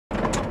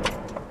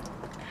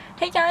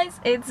Hey guys,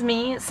 it's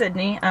me,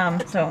 Sydney.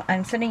 So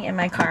I'm sitting in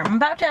my car. I'm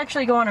about to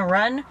actually go on a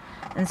run,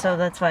 and so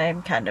that's why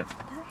I'm kind of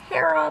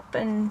hair up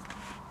and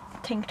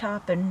tank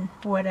top and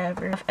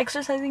whatever.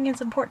 Exercising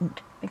is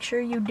important. Make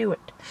sure you do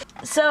it.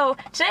 So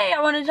today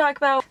I want to talk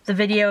about the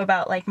video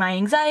about like my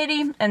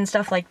anxiety and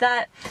stuff like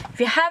that. If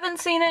you haven't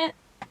seen it,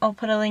 I'll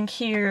put a link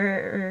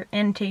here or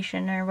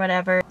annotation or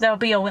whatever. There'll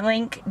be a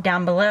link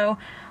down below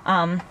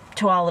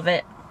to all of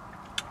it.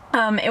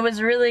 It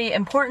was really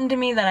important to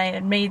me that I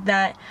had made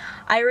that.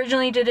 I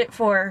originally did it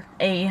for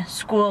a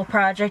school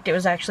project. It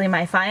was actually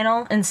my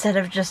final. Instead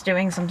of just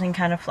doing something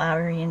kind of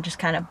flowery and just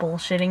kind of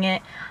bullshitting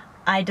it,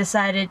 I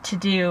decided to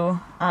do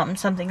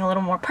something a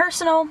little more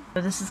personal.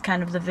 So this is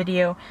kind of the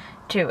video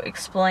to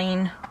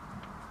explain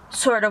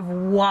sort of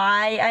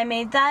why I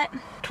made that.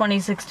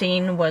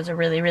 2016 was a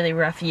really, really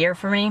rough year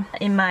for me.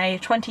 In my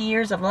 20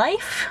 years of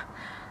life,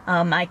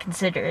 I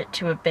consider it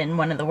to have been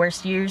one of the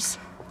worst years.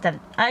 That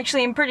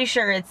actually, I'm pretty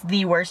sure it's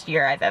the worst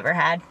year I've ever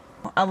had.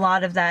 A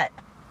lot of that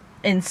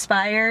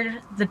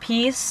inspired the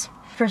piece.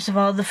 First of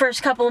all, the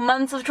first couple of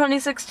months of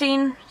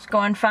 2016 was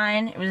going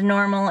fine. It was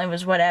normal, it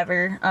was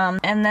whatever.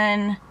 And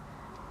then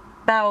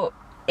about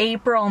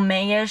April,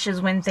 May-ish is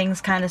when things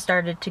kind of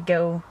started to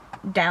go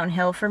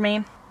downhill for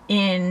me.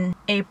 In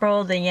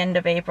April, the end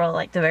of April,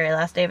 like the very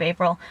last day of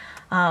April,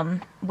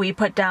 we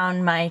put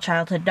down my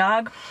childhood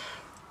dog.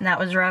 And that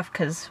was rough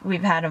because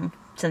we've had him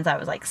since I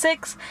was like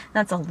 6.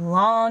 That's a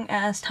long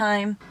ass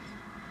time.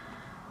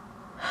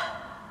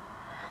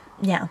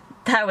 Yeah,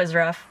 that was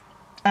rough.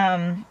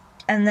 And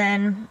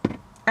then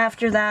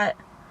after that,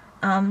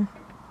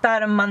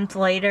 about a month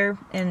later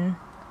in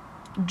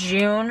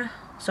June,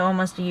 so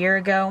almost a year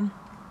ago,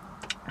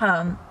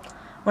 one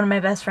of my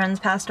best friends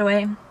passed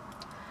away.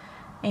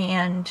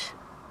 And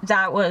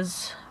that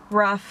was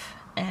rough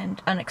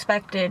and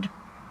unexpected,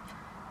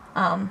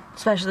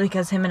 especially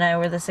because him and I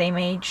were the same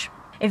age.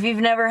 If you've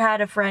never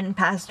had a friend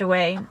passed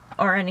away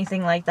or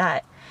anything like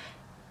that,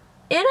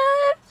 it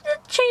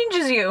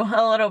changes you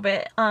a little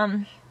bit,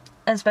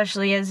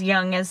 especially as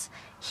young as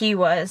he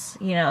was.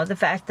 You know, the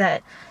fact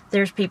that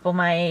there's people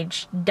my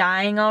age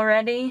dying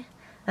already,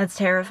 that's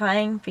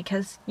terrifying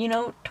because, you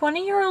know,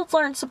 20-year-olds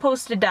aren't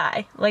supposed to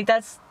die. Like,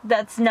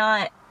 that's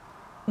not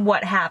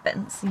what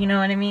happens, you know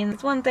what I mean?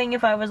 It's one thing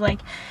if I was like,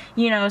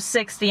 you know,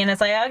 60 and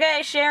it's like,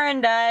 okay, Sharon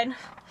died,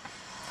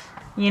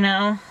 you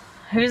know?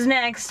 Who's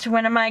next?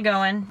 When am I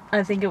going?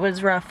 I think it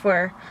was rough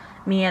for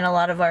me and a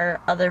lot of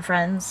our other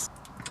friends.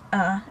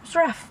 It was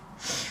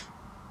rough.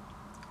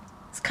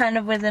 It's kind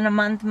of within a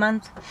month.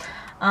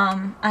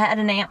 I had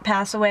an aunt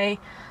pass away.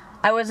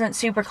 I wasn't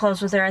super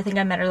close with her. I think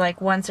I met her like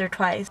once or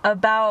twice.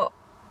 About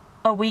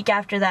a week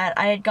after that,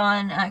 I had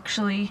gone,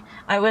 actually,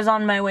 I was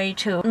on my way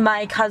to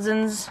my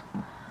cousin's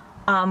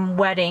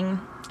wedding,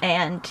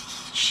 and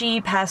she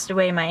passed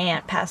away. My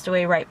aunt passed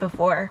away right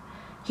before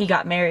he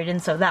got married,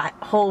 and so that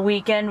whole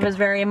weekend was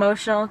very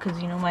emotional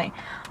because, you know, my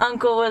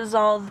uncle was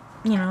all,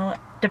 you know,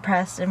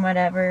 depressed and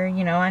whatever,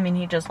 you know, I mean,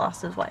 he just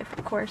lost his wife,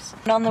 of course.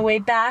 And on the way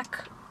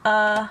back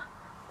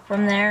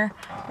from there,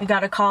 we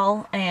got a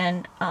call,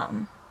 and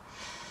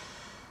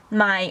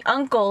my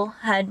uncle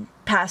had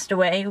passed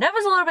away. That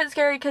was a little bit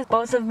scary because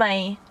both of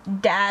my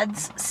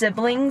dad's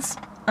siblings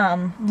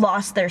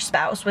lost their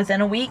spouse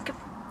within a week,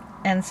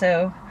 and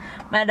so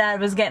my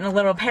dad was getting a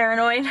little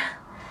paranoid.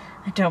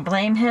 I don't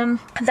blame him.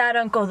 That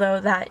uncle, though,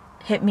 that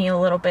hit me a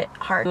little bit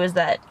hard. It was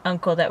that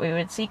uncle that we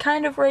would see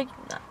kind of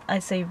I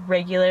say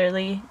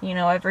regularly, you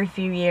know, every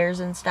few years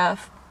and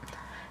stuff.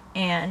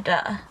 And,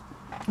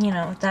 you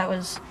know, that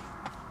was,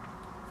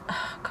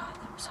 oh god,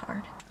 that was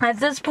hard.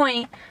 At this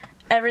point,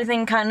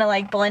 everything kind of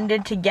like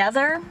blended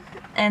together.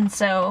 And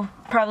so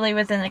probably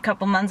within a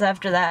couple months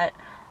after that,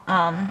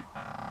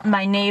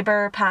 my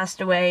neighbor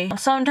passed away.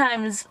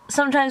 Sometimes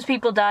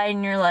people die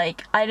and you're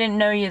like, I didn't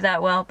know you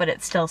that well, but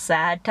it's still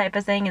sad type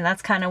of thing, and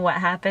that's kind of what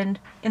happened.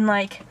 In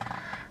like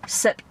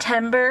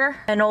September,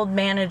 an old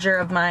manager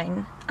of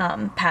mine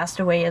passed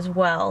away as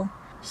well.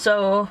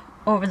 So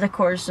over the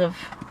course of,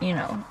 you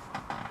know,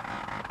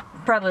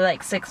 probably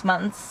like 6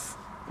 months,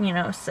 you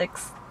know,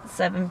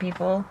 6-7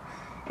 people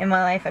in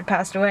my life had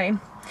passed away.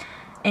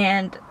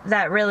 And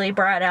that really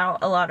brought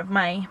out a lot of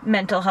my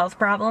mental health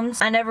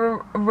problems. I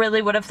never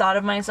really would have thought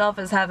of myself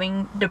as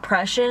having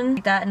depression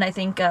like that, and I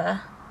think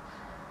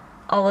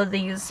all of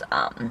these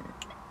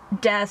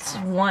deaths,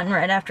 one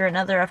right after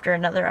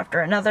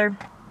another,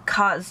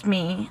 caused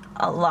me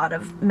a lot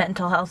of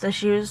mental health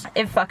issues.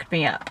 It fucked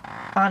me up,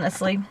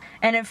 honestly.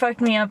 And it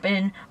fucked me up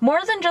in more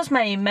than just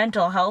my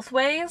mental health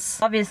ways.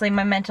 Obviously,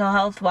 my mental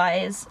health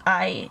wise,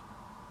 I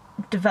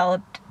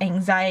developed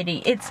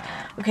anxiety.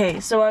 Okay,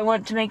 so I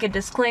want to make a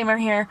disclaimer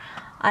here.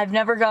 I've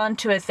never gone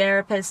to a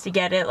therapist to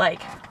get it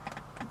like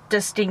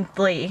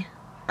distinctly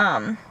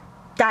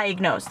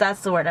diagnosed.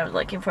 That's the word I was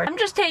looking for. I'm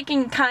just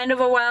taking kind of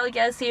a wild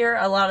guess here.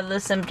 A lot of the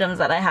symptoms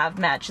that I have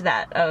match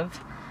that of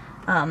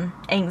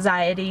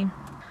anxiety.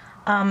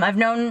 I've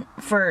known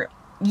for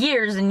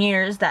years and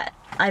years that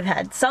I've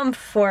had some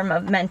form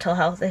of mental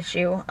health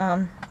issue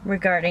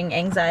regarding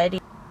anxiety.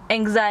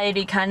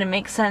 Anxiety kind of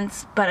makes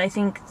sense, but I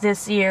think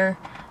this year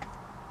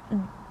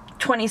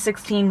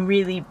 2016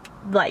 really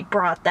like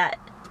brought that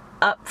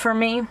up for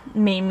me,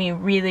 made me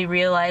really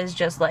realize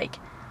just like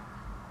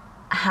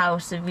how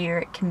severe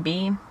it can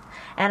be.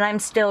 And I'm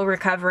still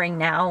recovering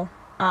now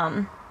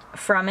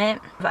from it.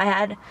 I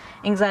had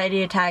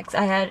anxiety attacks.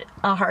 I had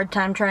a hard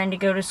time trying to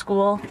go to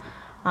school.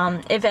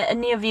 If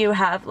any of you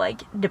have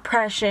like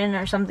depression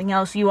or something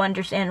else, you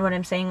understand what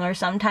I'm saying. Or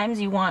sometimes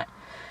you want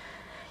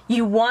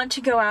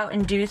to go out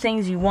and do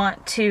things, you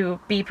want to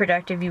be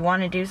productive, you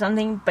want to do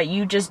something, but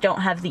you just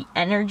don't have the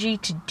energy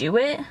to do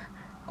it,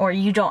 or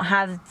you don't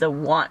have the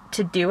want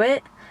to do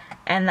it.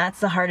 And that's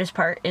the hardest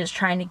part, is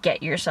trying to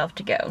get yourself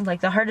to go.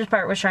 Like, the hardest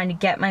part was trying to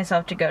get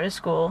myself to go to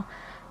school,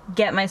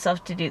 get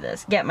myself to do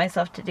this, get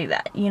myself to do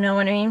that. You know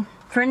what I mean?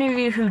 For any of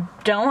you who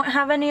don't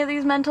have any of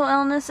these mental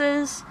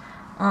illnesses,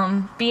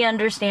 be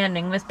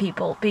understanding with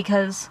people,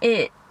 because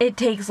it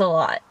takes a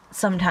lot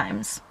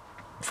sometimes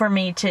for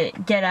me to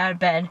get out of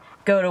bed,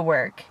 go to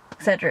work,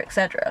 etc.,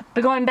 etc.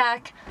 But going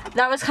back,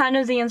 that was kind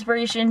of the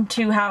inspiration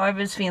to how I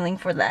was feeling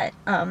for that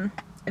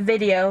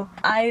video.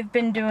 I've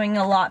been doing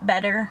a lot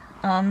better.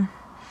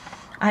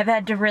 I've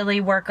had to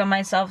really work on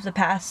myself the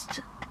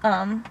past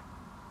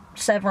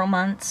several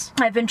months.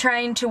 I've been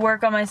trying to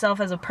work on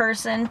myself as a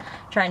person,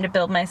 trying to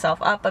build myself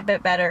up a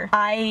bit better.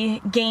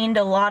 I gained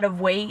a lot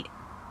of weight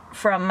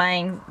from my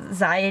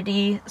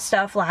anxiety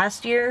stuff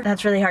last year.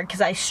 That's really hard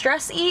because I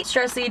stress eat.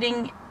 Stress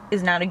eating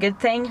is not a good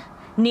thing.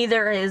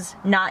 Neither is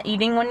not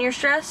eating when you're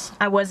stressed.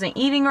 I wasn't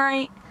eating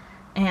right,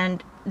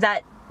 and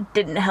that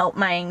didn't help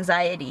my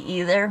anxiety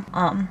either.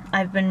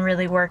 I've been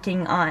really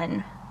working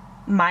on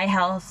my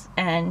health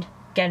and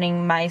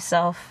getting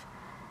myself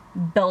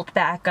built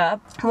back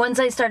up. Once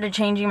I started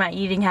changing my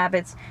eating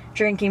habits,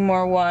 drinking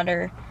more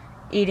water,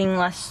 eating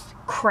less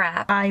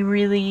crap, I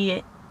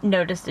really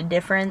noticed a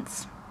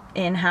difference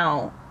in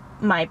how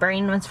my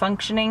brain was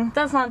functioning.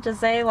 That's not to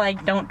say,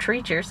 like, don't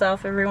treat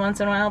yourself every once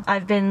in a while.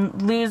 I've been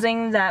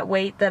losing that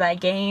weight that I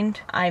gained.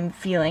 I'm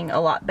feeling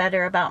a lot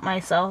better about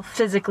myself,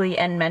 physically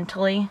and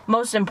mentally.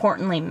 Most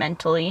importantly,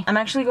 mentally. I'm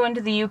actually going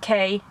to the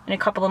UK in a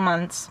couple of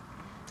months.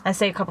 I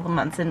say a couple of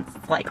months, and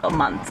it's like a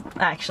month,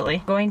 actually.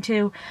 Going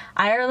to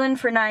Ireland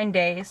for 9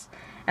 days,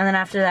 and then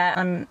after that,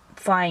 I'm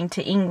flying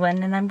to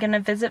England, and I'm gonna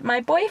visit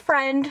my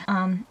boyfriend.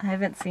 I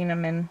haven't seen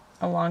him in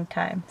a long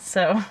time,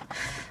 so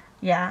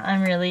yeah,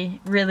 I'm really,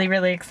 really,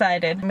 really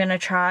excited. I'm gonna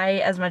try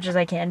as much as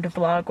I can to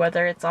vlog,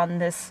 whether it's on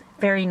this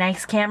very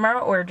nice camera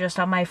or just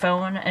on my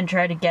phone, and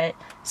try to get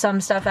some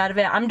stuff out of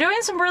it. I'm doing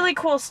some really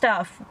cool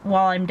stuff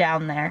while I'm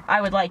down there. I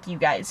would like you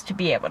guys to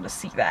be able to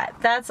see that.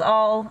 That's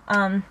all.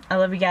 I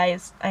love you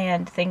guys,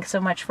 and thanks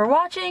so much for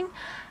watching.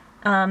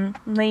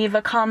 Leave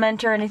a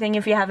comment or anything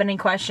if you have any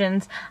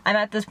questions. I'm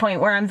at this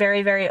point where I'm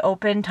very, very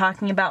open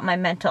talking about my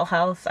mental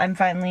health. I'm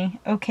finally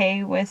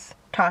okay with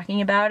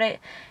talking about it,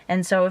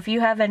 and so if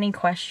you have any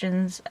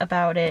questions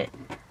about it,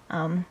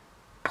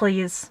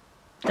 please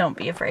don't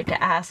be afraid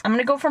to ask. I'm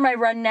gonna go for my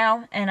run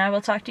now, and I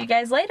will talk to you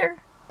guys later.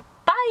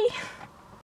 Bye!